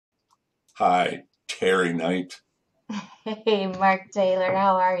Hi, Terry Knight. Hey, Mark Taylor,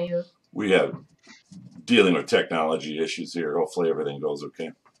 how are you? We have dealing with technology issues here. Hopefully everything goes okay.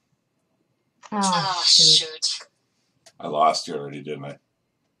 Oh, shoot. I lost you already, didn't I?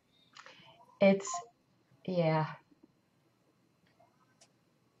 It's, yeah.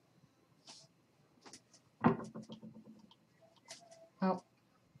 Oh,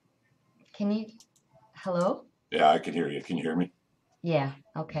 can you, hello? Yeah, I can hear you. Can you hear me? Yeah,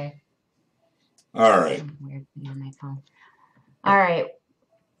 okay. All right. Some weird thing on my phone. All right,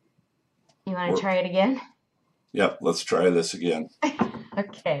 you want to We're, try it again? yep, let's try this again.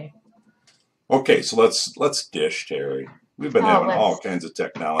 Okay. Okay, so let's dish, Terry. We've been Oh, having all let's, kinds of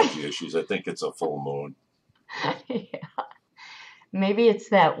technology issues. I think it's a full moon. yeah. Maybe it's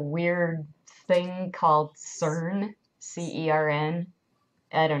that weird thing called CERN, CERN.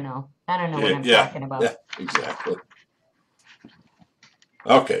 I don't know. I don't know what Yeah, I'm yeah, talking about. yeah, exactly.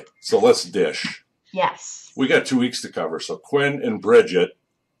 Okay, so let's dish. Yes. We got 2 weeks to cover. So Quinn and Bridget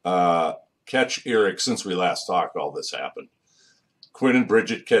uh, catch Eric. Since we last talked, all this happened. Quinn and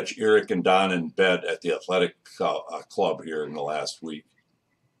Bridget catch Eric and Don in bed at the athletic club here in the last week.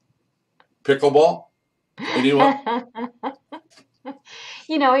 Pickleball? Anyone?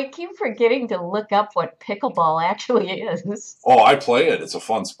 You know, I keep forgetting to look up what pickleball actually is. Oh, I play it. It's a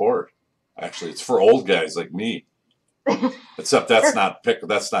fun sport. Actually, it's for old guys like me. Except that's not the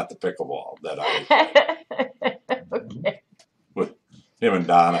pickleball that I play Okay. with him and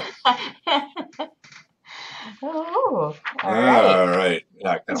Donna. Oh, all right. All right. Yeah,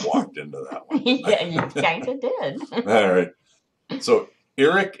 I kind of walked into that one, didn't Yeah, you I? kind of did. All right. So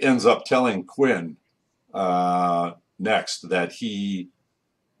Eric ends up telling Quinn next that he,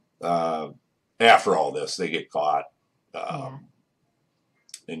 uh, after all this, they get caught. Yeah.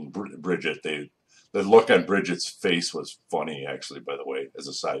 And Bridget, the look on Bridget's face was funny, actually, by the way, as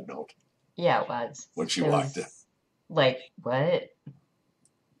a side note, Yeah, it was. when she It walked in. was like, what?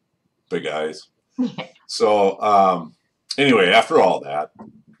 Big eyes. Yeah. So, anyway, after all that,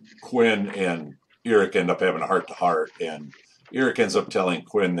 Quinn and Eric end up having a heart to heart, and Eric ends up telling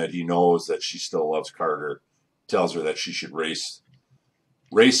Quinn that he knows that she still loves Carter, tells her that she should race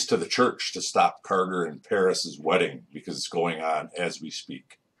to the church to stop Carter and Paris's wedding because it's going on as we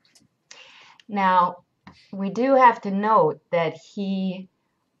speak. Now, we do have to note that he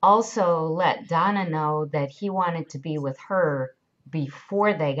also let Donna know that he wanted to be with her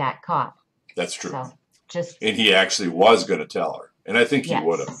before they got caught. That's true. So just, And he actually was going to tell her, and I think he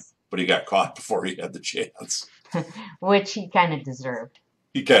would have, yes, but he got caught before he had the chance. which he kind of deserved.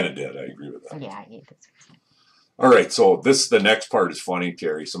 He kind of did. I agree with that. Yeah, he deserved. All right, so the next part is funny,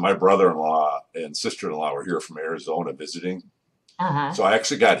 Terry. So my brother-in-law and sister-in-law were here from Arizona visiting. Uh-huh. So I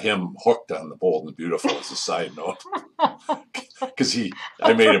actually got him hooked on The Bold and the Beautiful as a side note, because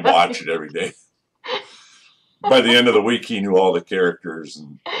I made him watch it every day. By the end of the week, he knew all the characters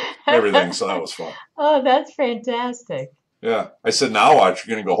and everything, so that was fun. Oh, that's fantastic. Yeah, I said, now watch.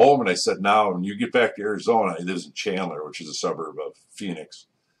 You're going to go home, and I said, now when you get back to Arizona, he lives in Chandler, which is a suburb of Phoenix.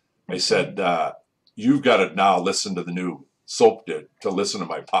 I said, you've got to now listen to the new Soapdish to listen to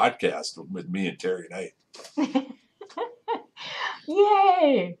my podcast with me and Terry Knight.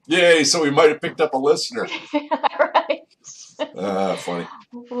 Yay! Yay! So we might have picked up a listener. Right. Funny.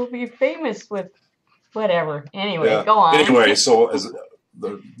 We'll be famous with whatever. Anyway, Yeah. go on. Anyway, so as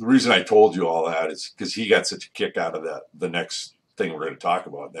the reason I told you all that is because he got such a kick out of that. The next thing we're going to talk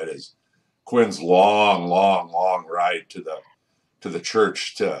about, that is Quinn's long ride to the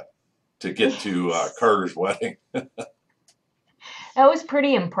church to get to Carter's wedding. That was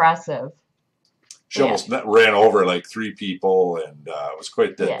pretty impressive. She almost ran over like 3 people, and it was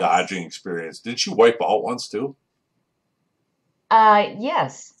quite the Yes. dodging experience. Did she wipe out once too?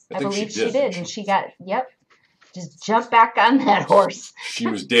 Yes, I think believe she she did. did, and she got, yep, just jumped back on that horse. She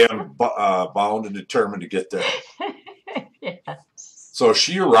was damn bound and determined to get there. Yes. So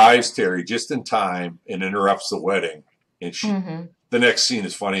she arrives, Terry, just in time and interrupts the wedding. And the next scene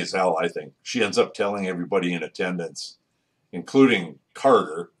is funny as hell, I think. She ends up telling everybody in attendance, including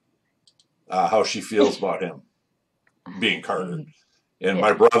Carter, how she feels about him being Carter. And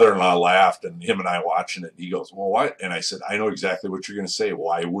my brother-in-law laughed, and him and I watching it. And he goes, well, what? And I said, I know exactly what you're going to say.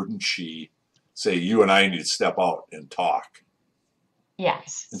 Why wouldn't she say, you and I need to step out and talk?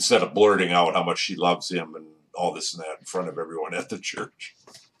 Yes. Instead of blurting out how much she loves him and all this and that in front of everyone at the church.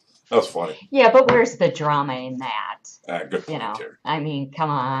 That was funny. Yeah, but where's the drama in that? Good point, You know, Terry. I mean,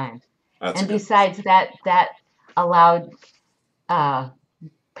 come on. That's and besides that allowed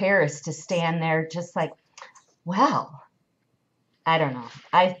Paris to stand there just like, well, I don't know.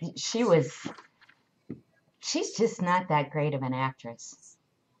 She's just not that great of an actress.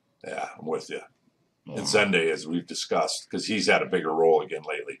 Yeah, I'm with you. Yeah. And Zende, as we've discussed, because he's had a bigger role again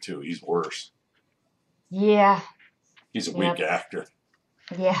lately too. He's worse. Yeah. He's a weak Yep. actor.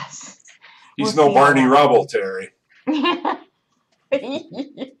 Yes. He's We'll no see how Barney that Rubble, goes. Terry.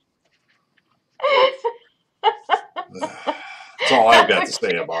 That's all I've got to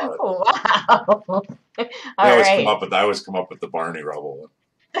say about it. Wow. All I always right. come up with the Barney Rubble one.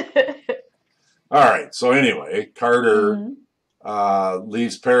 All right. So anyway, Carter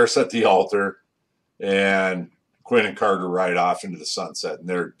leaves Paris at the altar, and Quinn and Carter ride off into the sunset, and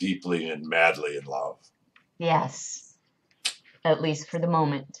they're deeply and madly in love. Yes. At least for the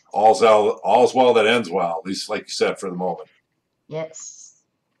moment. All's well that ends well, at least like you said, for the moment. Yes.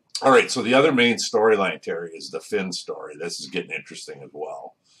 All right. So the other main storyline, Terry, is the Finn story. This is getting interesting as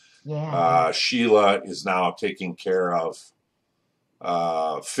well. Yeah. Sheila is now taking care of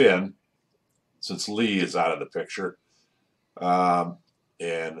Finn, since Lee is out of the picture, and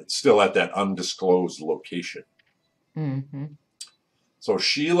it's still at that undisclosed location. Mm-hmm. So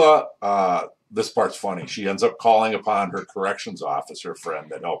Sheila, this part's funny. She ends up calling upon her corrections officer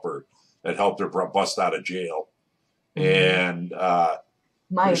friend that helped her bust out of jail, and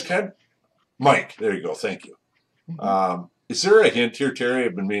Mike. Mike. There you go. Thank you. Mm-hmm. Is there a hint here, Terry? I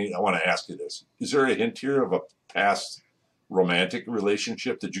want to ask you this. Is there a hint here of a past romantic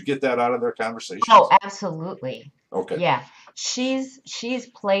relationship? Did you get that out of their conversations? Oh, absolutely. Okay. Yeah. She's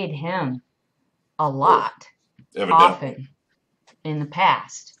played him a lot, Evidently. often in the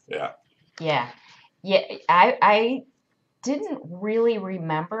past. Yeah. Yeah. Yeah. I didn't really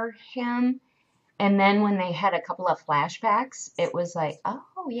remember him. And then when they had a couple of flashbacks, it was like, oh,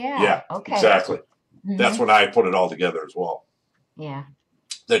 yeah. Yeah, Okay. exactly. Mm-hmm. That's when I put it all together as well. Yeah.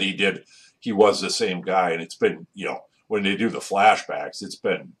 That he was the same guy. And it's been, when they do the flashbacks, it's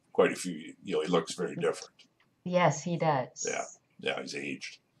been quite a few, he looks very different. Yes, he does. Yeah. Yeah, he's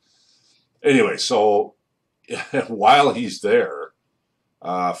aged. Anyway, so while he's there,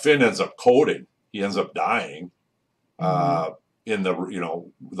 Finn ends up coding. He ends up dying in the,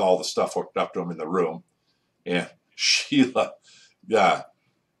 with all the stuff hooked up to him in the room. And Sheila, the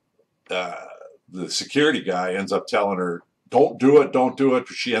security guy ends up telling her, don't do it. But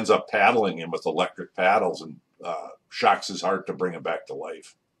she ends up paddling him with electric paddles and shocks his heart to bring him back to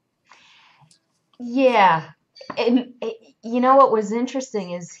life. Yeah. And what was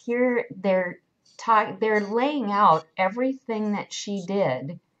interesting is here they're laying out everything that she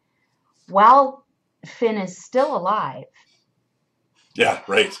did while Finn is still alive. Yeah,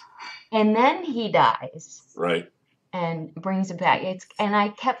 right. And then he dies. Right. And brings it back. And I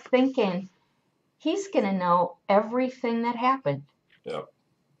kept thinking, he's going to know everything that happened. Yep.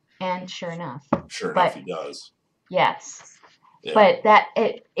 And sure enough. Sure enough, he does. Yes. Yeah. But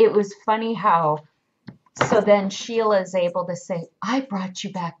it was funny how, so then Sheila's able to say, I brought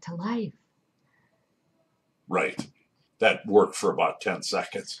you back to life. Right. That worked for about 10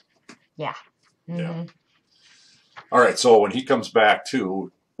 seconds. Yeah. Mm-hmm. Yeah. All right. So when he comes back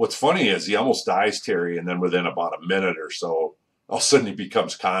too, what's funny is he almost dies, Terry, and then within about a minute or so, all of a sudden he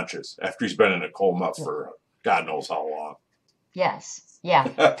becomes conscious after he's been in a coma for God knows how long. Yes. Yeah.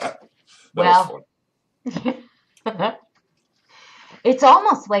 That was fun. It's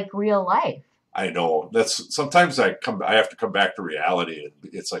almost like real life. I know. That's sometimes I have to come back to reality, and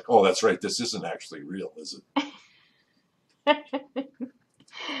it's like, oh, that's right. This isn't actually real, is it?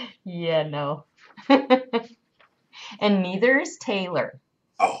 Yeah, no. And neither is Taylor.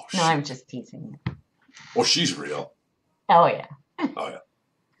 Oh, no, I'm just teasing you. Well, she's real. Oh yeah. Oh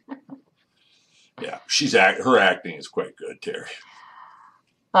yeah. Yeah, her acting is quite good, Terry.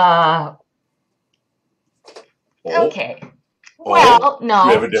 Okay. Well, no. Do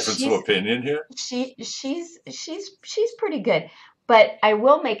you have a difference of opinion here? She's pretty good, but I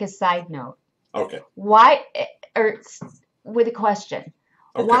will make a side note. Okay. Why, or with a question?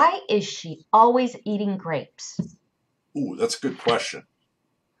 Okay. Why is she always eating grapes? Ooh, that's a good question.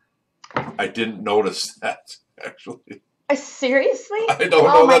 I didn't notice that, actually. Seriously? I don't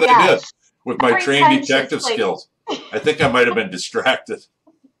know that I did. With my trained detective skills. I think I might have been distracted.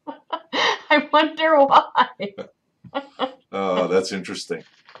 I wonder why. Oh, that's interesting.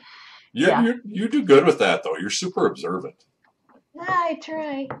 You do good with that, though. You're super observant. I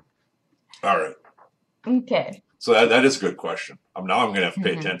try. All right. Okay. So that is a good question. Now I'm going to have to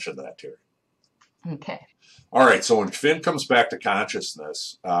pay attention to that, Terry. Okay. All right. So when Finn comes back to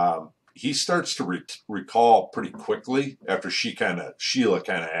consciousness, he starts to recall pretty quickly after Sheila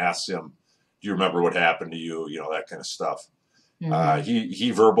kind of asks him, do you remember what happened to you? That kind of stuff. Mm-hmm.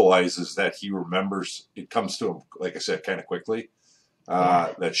 He verbalizes that he remembers. It comes to him, like I said, kind of quickly,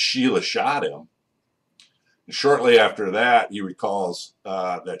 that Sheila shot him. Shortly after that, he recalls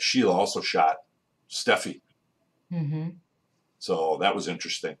that Sheila also shot Steffi. Mm-hmm. So that was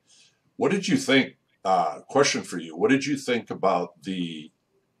interesting. What did you think? Question for you. What did you think about the?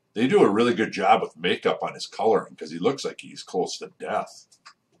 They do a really good job with makeup on his coloring because he looks like he's close to death,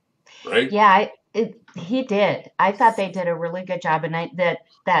 right? Yeah, he did. I thought they did a really good job, and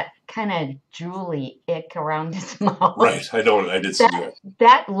that kind of drooly ick around his mouth. Right. I know. I did see that.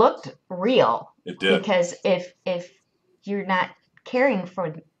 That looked real. It did. Because if you're not caring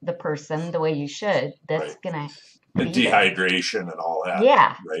for the person the way you should, that's gonna and be dehydration there. And all that.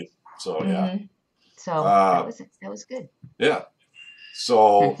 Yeah. Right. So yeah. Mm-hmm. So that was good. Yeah.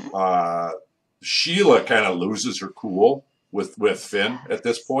 So Sheila kind of loses her cool with Finn at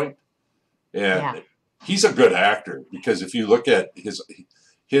this point, and he's a good actor because if you look at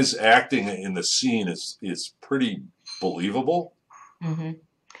his acting in the scene is pretty believable. Mm-hmm.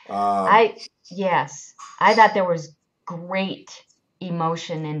 I thought there was great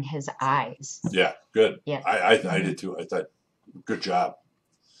emotion in his eyes. Yeah, good. Yeah, I did too. I thought good job.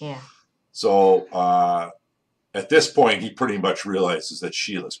 Yeah. So at this point, he pretty much realizes that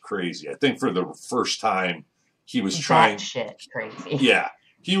Sheila's crazy. I think for the first time, he was trying. Shit crazy. Yeah,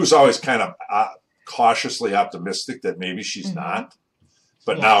 he was always kind of cautiously optimistic that maybe she's not,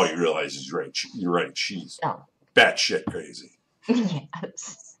 but now he realizes you're right. She's batshit crazy.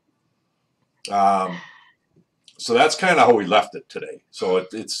 Yes. So that's kind of how we left it today. So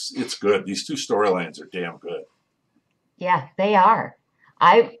it's good. These two storylines are damn good. Yeah, they are.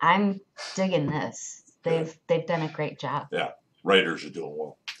 I'm digging this. They've done a great job. Yeah, writers are doing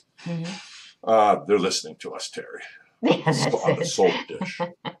well. Mm-hmm. They're listening to us, Teri. Yeah, that's on the Soapdish.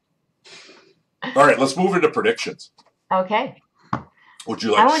 All right, let's move into predictions. Okay. Would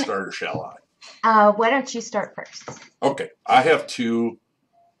you like to start or shall I? Why don't you start first? Okay, I have two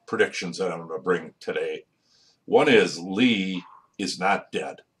predictions that I'm going to bring today. One is Lee is not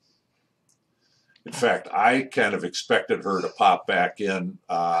dead. In fact, I kind of expected her to pop back in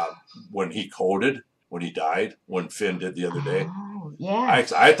when he coded, when he died, when Finn did the other day. Oh, yeah.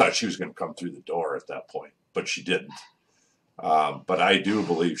 I thought she was going to come through the door at that point, but she didn't. But I do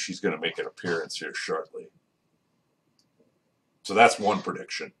believe she's going to make an appearance here shortly. So that's one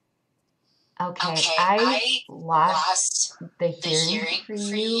prediction. Okay, I lost the hearing for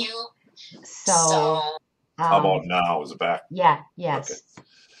you. So how about now? Is it back? Yeah, yes. Okay.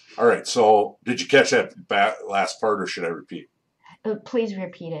 All right, so did you catch that last part or should I repeat? Please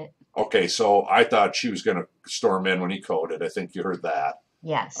repeat it. Okay, so I thought she was going to storm in when he coded. I think you heard that.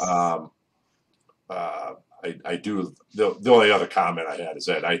 Yes. I do. The only other comment I had is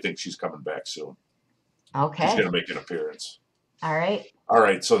that I think she's coming back soon. Okay. She's going to make an appearance. All right. All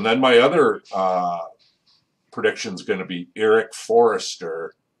right, so then my other prediction is going to be Eric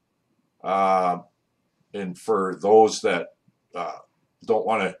Forrester. And for those that don't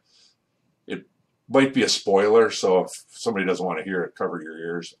want to, it might be a spoiler, so if somebody doesn't want to hear it, cover your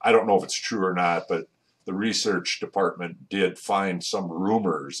ears. I don't know if it's true or not, but the research department did find some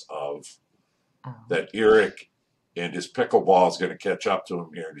rumors of that Eric and his pickleball is going to catch up to him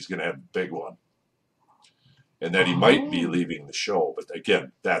here, and he's going to have a big one. And that he might be leaving the show. But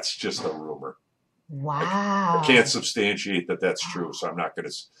again, that's just a rumor. Wow. I can't substantiate that that's true, so I'm not going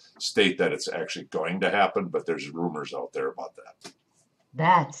to state that it's actually going to happen, but there's rumors out there about that.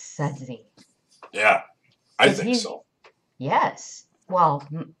 That's sudsy. Yeah, I think so. Yes. Well,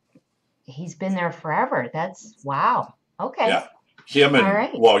 he's been there forever. That's, wow. Okay. Yeah. Him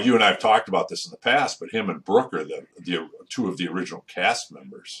and, well, you and I have talked about this in the past, but him and Brooke are the two of the original cast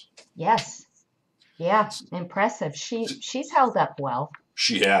members. Yes. Yeah, impressive. She's held up well.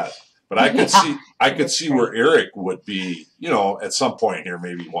 She has. But I could see where Eric would be, at some point here,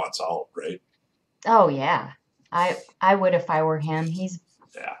 maybe wants out, right? Oh yeah, I would if I were him. He's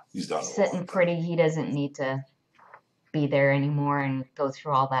done sitting pretty. He doesn't need to be there anymore and go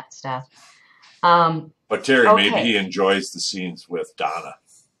through all that stuff. But Teri, maybe he enjoys the scenes with Donna.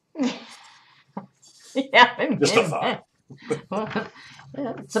 Yeah, just a thought.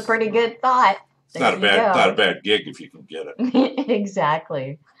 It's a pretty good thought. It's not a bad gig if you can get it.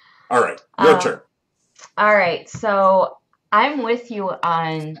 Exactly. All right, your turn. All right, so I'm with you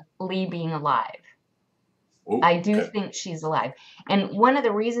on Lee being alive. Ooh, I do think she's alive. And one of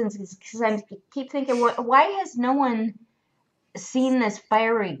the reasons is because I keep thinking, why has no one seen this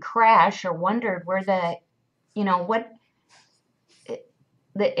fiery crash or wondered where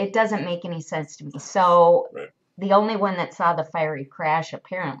it doesn't make any sense to me. So the only one that saw the fiery crash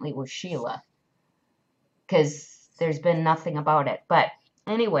apparently was Sheila, because there's been nothing about it. But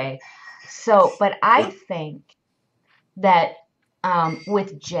anyway, but I think that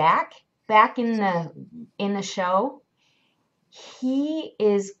with Jack, back in the show,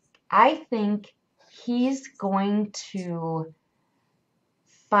 I think he's going to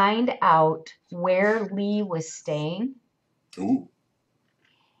find out where Lee was staying. Ooh.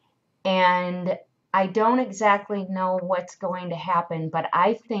 And I don't exactly know what's going to happen, but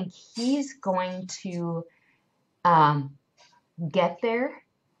I think he's going to get there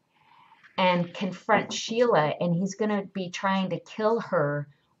and confront Sheila, and he's going to be trying to kill her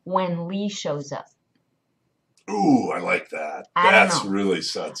when Lee shows up. Ooh, I like that. I don't That's know. really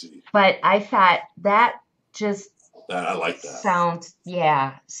sudsy. But I thought that just I like that. sounds,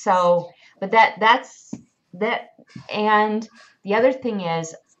 yeah. So, but that's that. And the other thing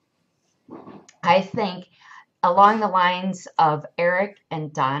is, I think along the lines of Eric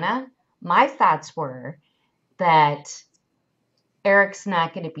and Donna, my thoughts were that Eric's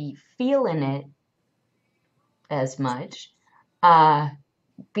not going to be feeling it as much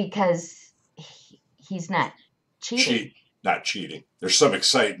because he's not cheating. Not cheating. There's some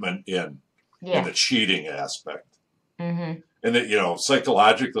excitement in the cheating aspect. Mm-hmm. And that,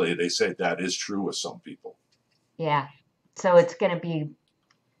 psychologically, they say that is true with some people. Yeah. So it's going to be,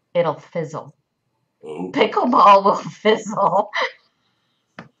 it'll fizzle. Ooh. Pickleball will fizzle.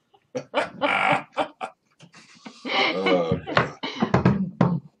 Oh, God.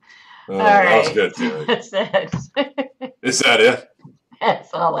 All right. That was good, Terry. That's it. Is that it?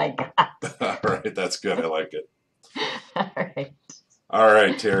 That's all I got. All right. That's good. I like it. All right. All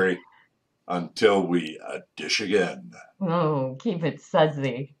right, Terry. Until we dish again. Oh, keep it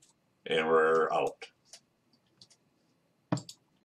sudsy. And we're out.